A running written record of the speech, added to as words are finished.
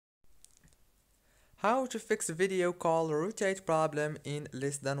How to fix video call rotate problem in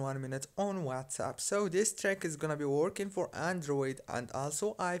less than 1 minute on WhatsApp. So this trick is gonna be working for Android and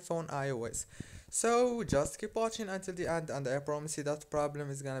also iPhone iOS. So just keep watching until the end and I promise you that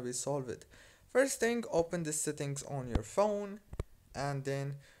problem is gonna be solved. First thing, open the settings on your phone and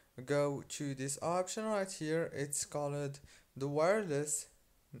then go to this option right here. It's called the wireless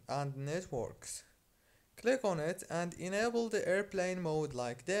and networks. Click on it and enable the airplane mode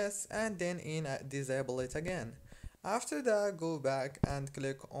like this and then disable it again. After that, go back and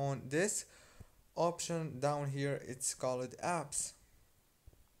click on this option down here. It's called apps.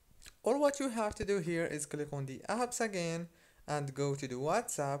 All what you have to do here is click on the apps again and go to the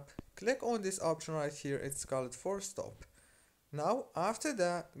WhatsApp. Click on this option right here. It's called force stop. Now after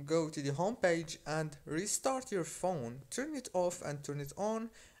that, go to the home page and restart your phone. Turn it off and turn it on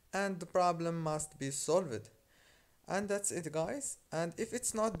and the problem must be solved. And that's it guys, and if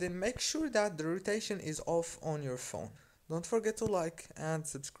it's not, then make sure that the rotation is off on your phone. Don't forget to like and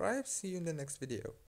subscribe. See you in the next video.